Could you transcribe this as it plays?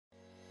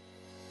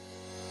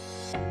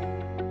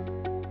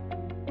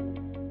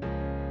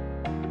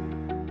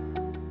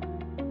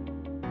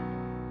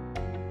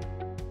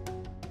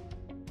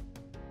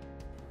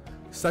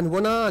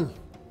Sanibonani,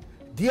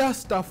 dear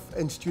staff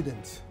and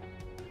students.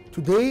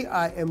 Today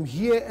I am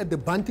here at the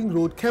Banting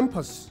Road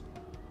campus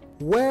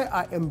where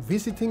I am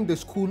visiting the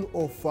School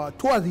of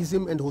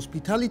Tourism and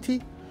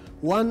Hospitality,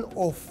 one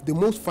of the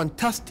most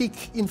fantastic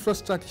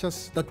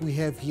infrastructures that we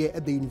have here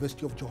at the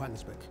University of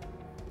Johannesburg.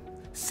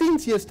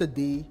 Since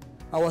yesterday,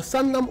 our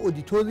Sanlam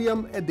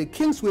Auditorium at the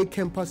Kingsway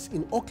campus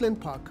in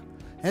Auckland Park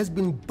has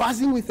been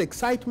buzzing with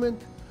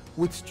excitement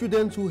with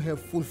students who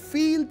have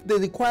fulfilled the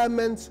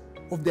requirements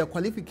of their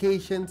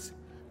qualifications,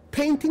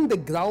 painting the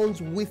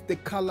grounds with the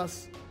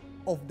colors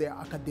of their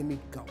academic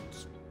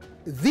gowns.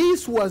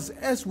 This was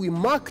as we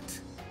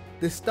marked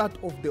the start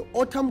of the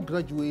autumn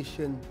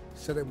graduation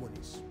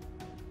ceremonies.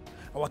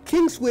 Our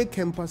Kingsway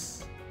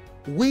campus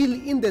will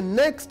in the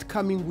next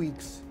coming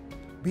weeks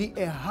be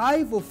a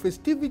hive of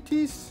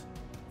festivities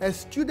as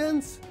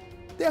students,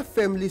 their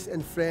families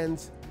and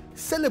friends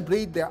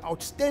celebrate their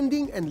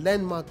outstanding and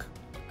landmark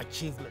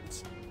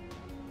achievements.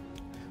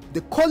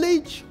 The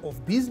College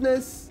of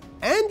Business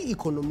and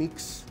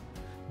Economics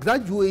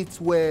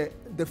graduates were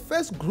the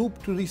first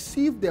group to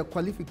receive their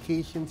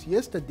qualifications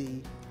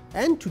yesterday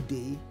and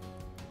today,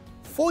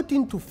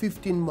 14 to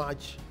 15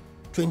 March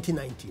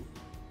 2019.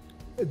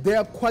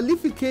 Their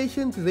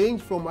qualifications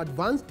range from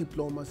advanced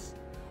diplomas,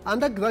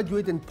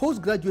 undergraduate and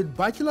postgraduate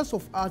bachelors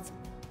of arts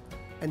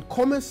and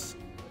commerce,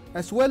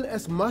 as well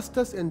as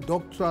master's and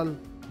doctoral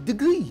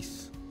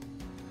degrees.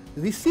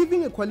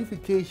 Receiving a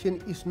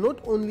qualification is not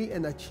only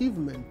an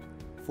achievement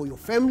for your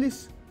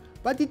families,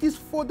 but it is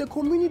for the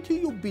community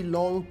you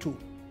belong to.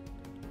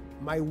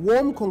 My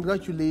warm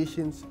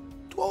congratulations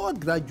to our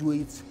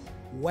graduates.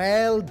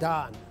 Well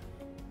done.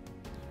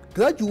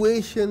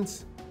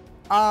 Graduations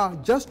are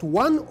just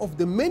one of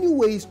the many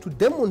ways to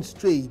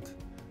demonstrate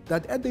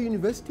that at the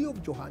University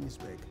of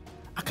Johannesburg,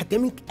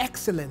 academic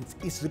excellence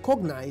is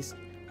recognized,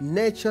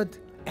 nurtured,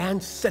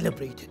 and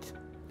celebrated.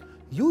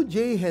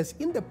 UJ has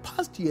in the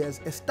past years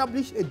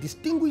established a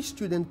distinguished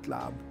student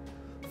club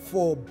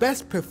for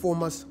best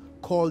performers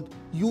called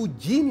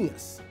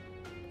UJenius.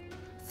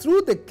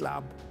 Through the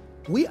club,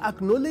 we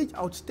acknowledge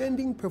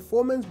outstanding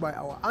performance by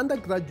our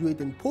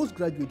undergraduate and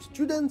postgraduate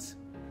students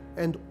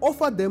and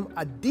offer them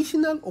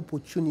additional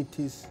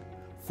opportunities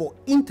for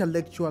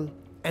intellectual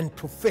and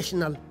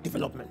professional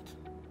development.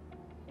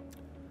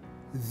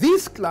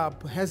 This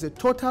club has a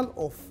total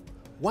of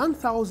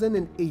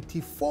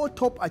 1,084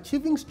 top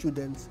achieving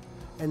students,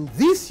 and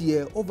this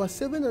year over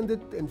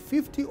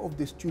 750 of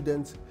the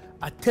students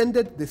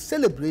attended the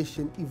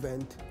celebration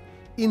event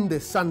in the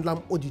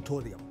Sanlam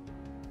Auditorium.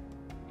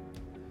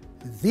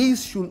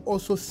 This should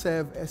also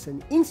serve as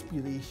an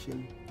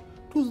inspiration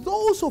to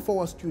those of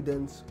our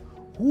students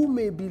who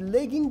may be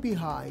lagging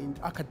behind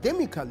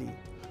academically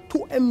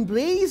to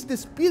embrace the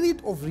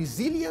spirit of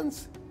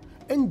resilience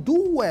and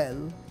do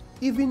well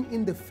even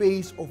in the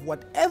face of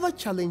whatever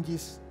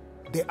challenges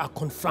they are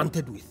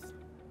confronted with.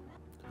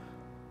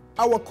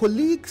 Our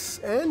colleagues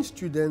and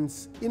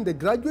students in the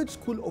Graduate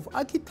School of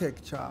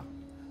Architecture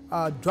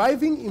are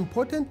driving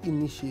important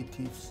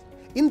initiatives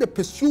in the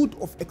pursuit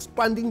of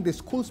expanding the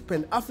school's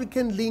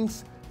Pan-African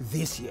links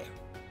this year.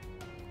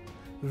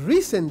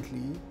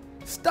 Recently,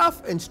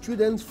 staff and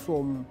students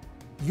from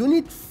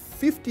Unit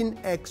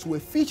 15X were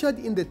featured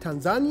in the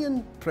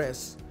Tanzanian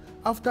press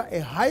after a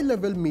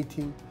high-level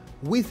meeting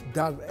with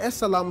Dar es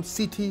Salaam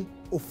city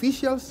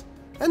officials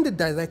and the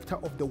director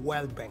of the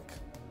World Bank.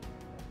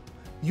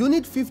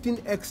 Unit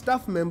 15X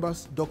staff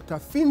members Dr.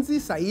 Finzi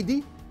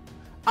Saidi,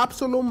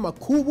 Absalom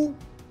Makubu,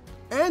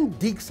 and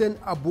Dixon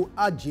Abu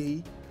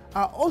Ajay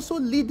are also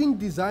leading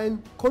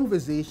design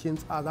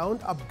conversations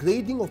around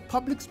upgrading of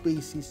public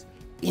spaces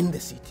in the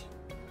city.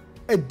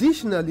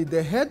 Additionally,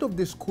 the head of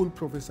the school,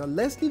 Professor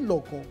Leslie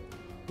Loko,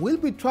 will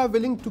be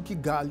traveling to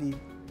Kigali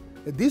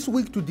this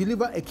week to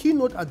deliver a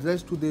keynote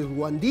address to the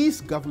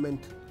Rwandese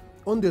government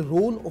on the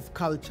role of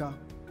culture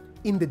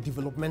in the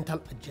developmental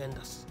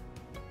agendas.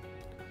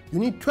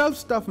 Unit 12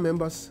 staff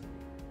members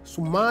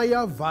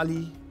Sumaya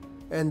Valley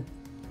and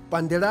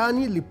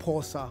Banderani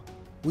Liposa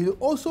will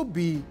also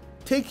be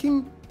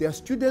taking their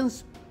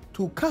students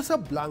to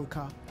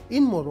Casablanca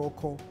in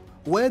Morocco,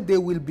 where they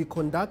will be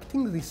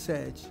conducting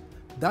research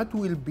that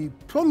will be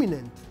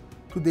prominent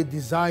to the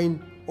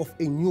design of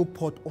a new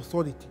port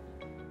authority.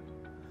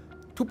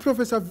 To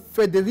Professor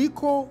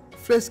Federico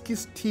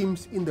Freschi's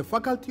teams in the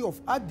Faculty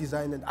of Art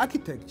Design and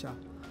Architecture,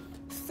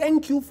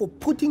 thank you for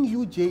putting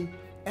UJ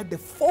at the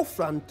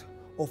forefront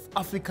of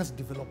Africa's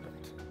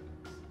development.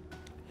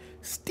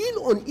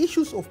 Still on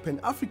issues of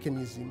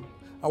Pan-Africanism,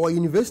 our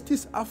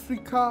university's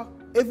Africa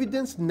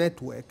Evidence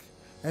Network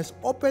has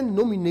opened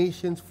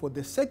nominations for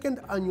the second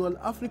annual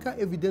Africa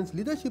Evidence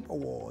Leadership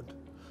Award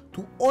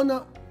to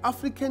honor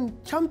African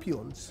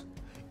champions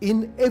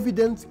in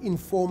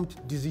evidence-informed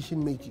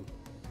decision-making.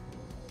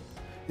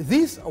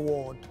 This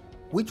award,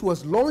 which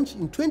was launched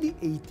in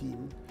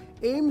 2018,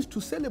 aims to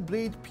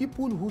celebrate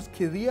people whose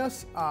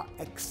careers are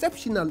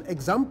exceptional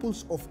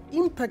examples of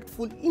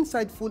impactful,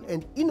 insightful,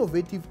 and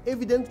innovative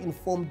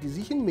evidence-informed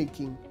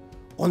decision-making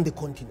on the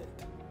continent.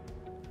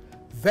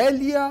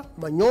 Valia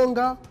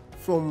Manyonga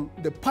from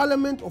the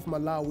Parliament of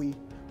Malawi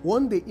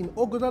won the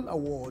inaugural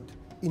award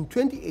in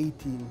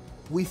 2018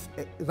 with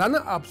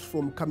runner-ups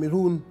from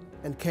Cameroon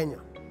and Kenya.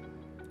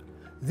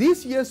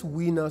 This year's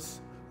winners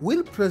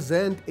will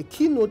present a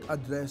keynote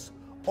address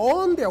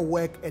on their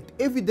work at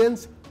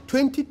Evidence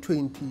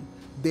 2020,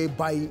 the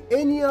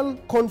biennial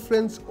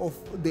conference of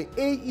the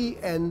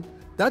AEN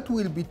that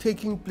will be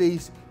taking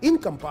place in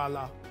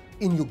Kampala,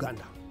 in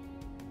Uganda.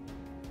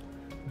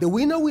 The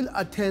winner will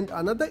attend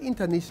another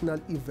international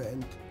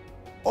event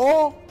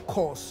or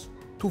course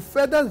to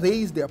further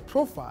raise their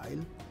profile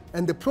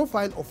and the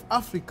profile of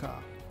Africa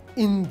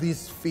in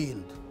this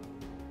field.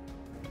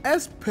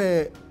 As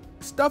per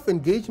staff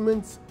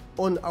engagements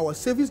on our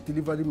service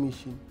delivery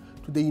mission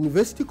to the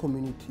university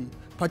community,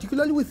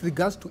 particularly with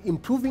regards to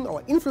improving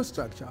our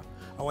infrastructure,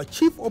 our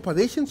Chief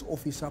Operations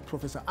Officer,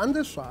 Professor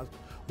Andre Schwartz,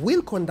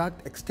 will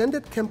conduct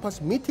extended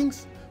campus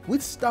meetings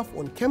with staff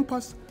on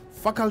campus,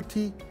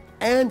 faculty,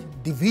 and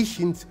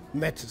divisions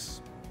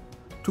matters.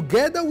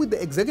 Together with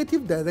the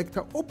Executive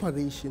Director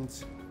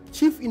Operations,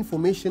 Chief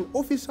Information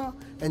Officer,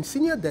 and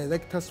Senior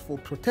Directors for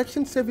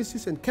Protection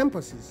Services and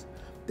Campuses,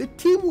 the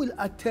team will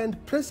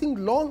attend pressing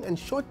long and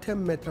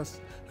short-term matters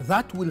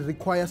that will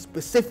require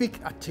specific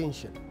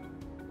attention.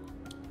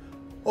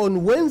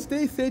 On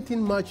Wednesday,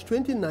 13 March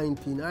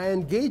 2019, I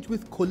engaged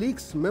with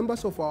colleagues,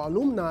 members of our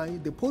alumni,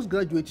 the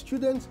postgraduate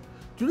students,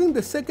 during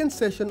the second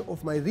session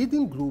of my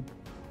reading group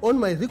on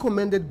my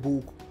recommended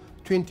book,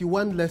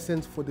 21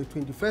 Lessons for the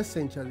 21st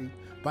Century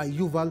by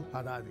Yuval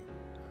Harari.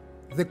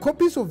 The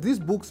copies of these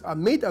books are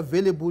made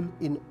available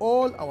in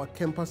all our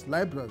campus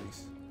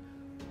libraries.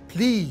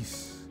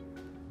 Please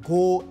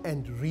go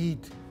and read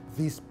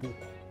this book.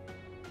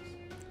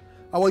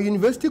 Our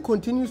university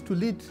continues to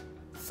lead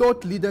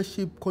thought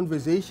leadership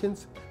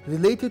conversations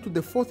related to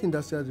the Fourth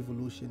Industrial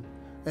Revolution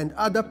and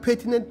other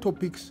pertinent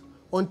topics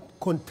on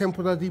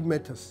contemporary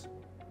matters.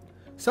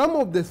 Some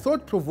of the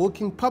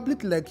thought-provoking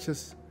public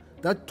lectures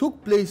that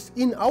took place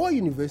in our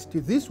university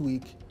this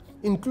week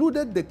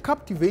included the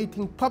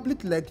captivating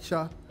public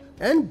lecture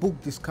and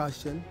book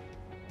discussion,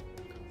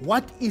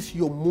 What is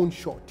Your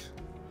Moonshot?,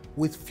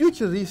 with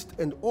futurist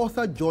and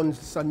author John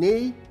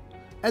Sanei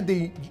at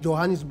the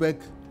Johannesburg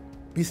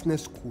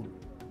Business School.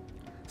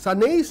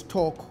 Sanei's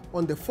talk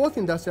on the Fourth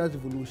Industrial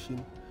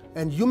Revolution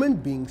and human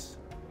beings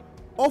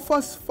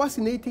offers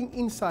fascinating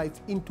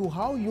insights into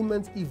how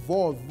humans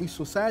evolve with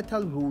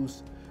societal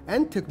rules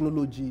and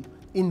technology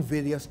in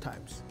various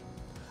times.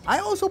 I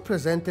also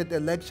presented a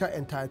lecture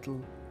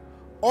entitled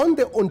On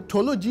the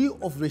Ontology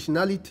of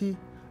Rationality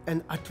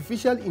and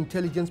Artificial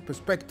Intelligence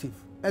Perspective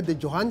at the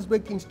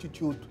Johannesburg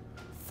Institute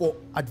for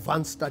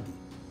Advanced Study,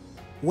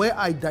 where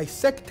I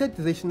dissected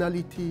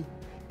rationality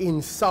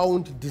in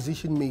sound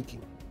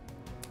decision-making.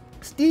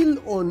 Still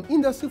on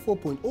Industry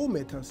 4.0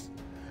 matters,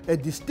 a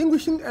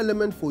distinguishing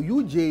element for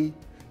UJ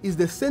is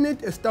the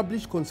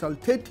Senate-established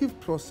consultative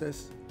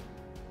process.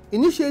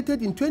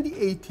 Initiated in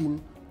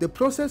 2018, the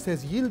process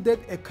has yielded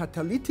a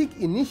catalytic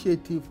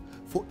initiative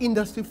for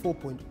Industry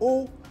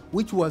 4.0,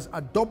 which was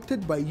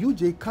adopted by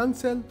UJ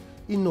Council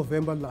in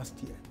November last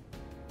year.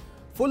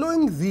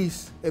 Following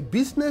this, a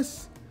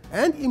business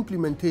and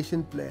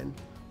implementation plan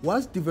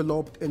was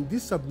developed, and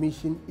this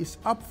submission is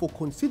up for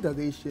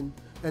consideration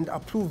and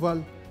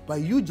approval by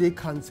UJ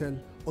Council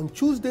on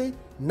Tuesday,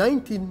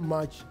 19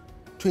 March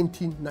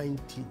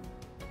 2019.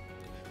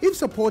 If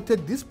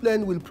supported, this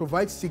plan will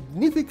provide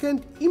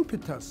significant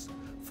impetus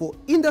for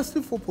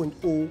Industry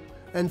 4.0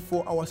 and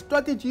for our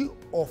strategy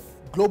of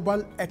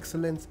global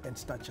excellence and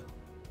stature.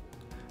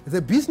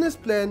 The business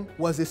plan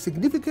was a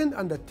significant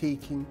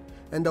undertaking,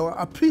 and our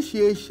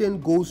appreciation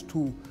goes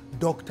to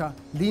Dr.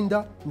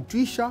 Linda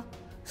Mtwisha,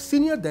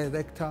 Senior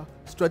Director,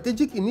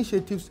 Strategic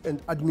Initiatives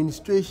and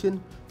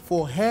Administration,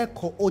 for her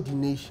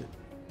coordination.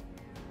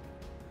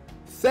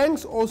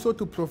 Thanks also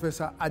to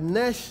Professor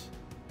Anesh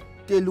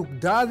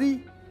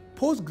Telukdari,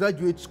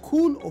 Postgraduate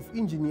School of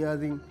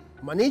Engineering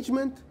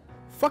Management,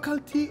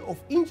 Faculty of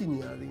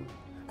Engineering,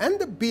 and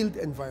the Built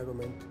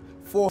Environment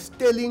for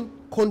sterling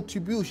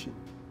contribution.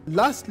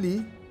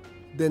 Lastly,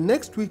 the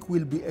next week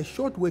will be a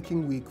short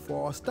working week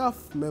for our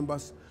staff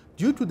members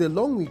due to the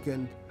long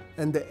weekend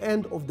and the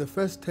end of the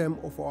first term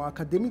of our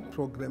academic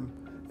program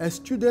as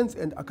students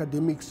and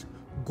academics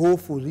go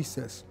for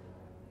recess.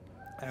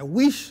 I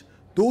wish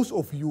those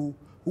of you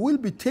who will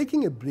be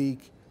taking a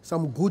break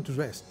some good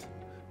rest.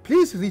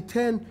 Please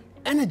return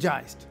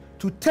energized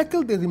to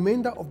tackle the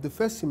remainder of the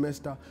first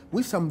semester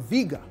with some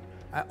vigor.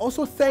 I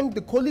also thank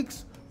the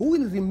colleagues who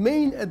will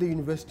remain at the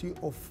University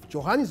of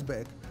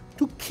Johannesburg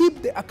to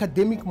keep the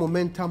academic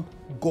momentum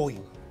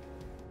going.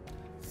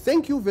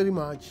 Thank you very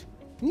much.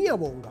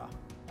 Ngiyabonga.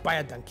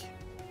 Bayadanki.